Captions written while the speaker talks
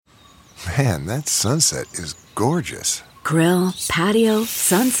Man, that sunset is gorgeous. Grill, patio,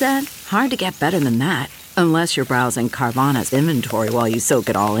 sunset. Hard to get better than that. Unless you're browsing Carvana's inventory while you soak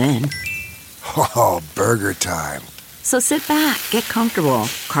it all in. Oh, burger time. So sit back, get comfortable.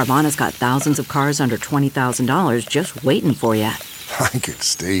 Carvana's got thousands of cars under $20,000 just waiting for you. I could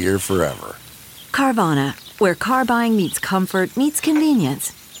stay here forever. Carvana, where car buying meets comfort meets convenience.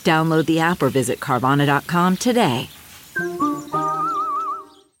 Download the app or visit Carvana.com today.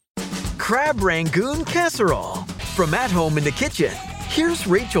 Crab Rangoon Casserole. From at home in the kitchen, here's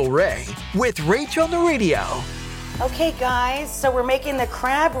Rachel Ray with Rach on the Radio. Okay, guys, so we're making the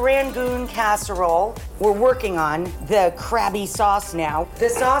crab rangoon casserole. We're working on the crabby sauce now. The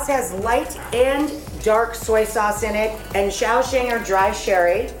sauce has light and dark soy sauce in it and Shaoxing or dry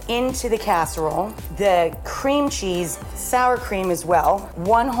sherry into the casserole. The cream cheese, sour cream as well.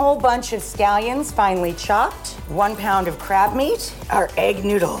 1 whole bunch of scallions finely chopped. 1 pound of crab meat. Our egg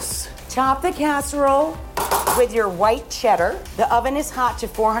noodles. Top the casserole with your white cheddar. The oven is hot to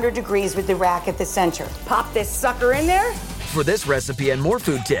 400 degrees with the rack at the center. Pop this sucker in there. For this recipe and more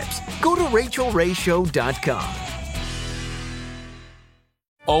food tips, go to RachelRayShow.com.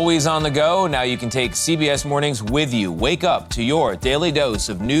 Always on the go, now you can take CBS Mornings with you. Wake up to your daily dose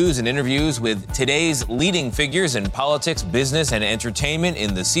of news and interviews with today's leading figures in politics, business, and entertainment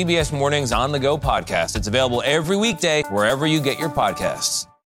in the CBS Mornings On the Go podcast. It's available every weekday wherever you get your podcasts.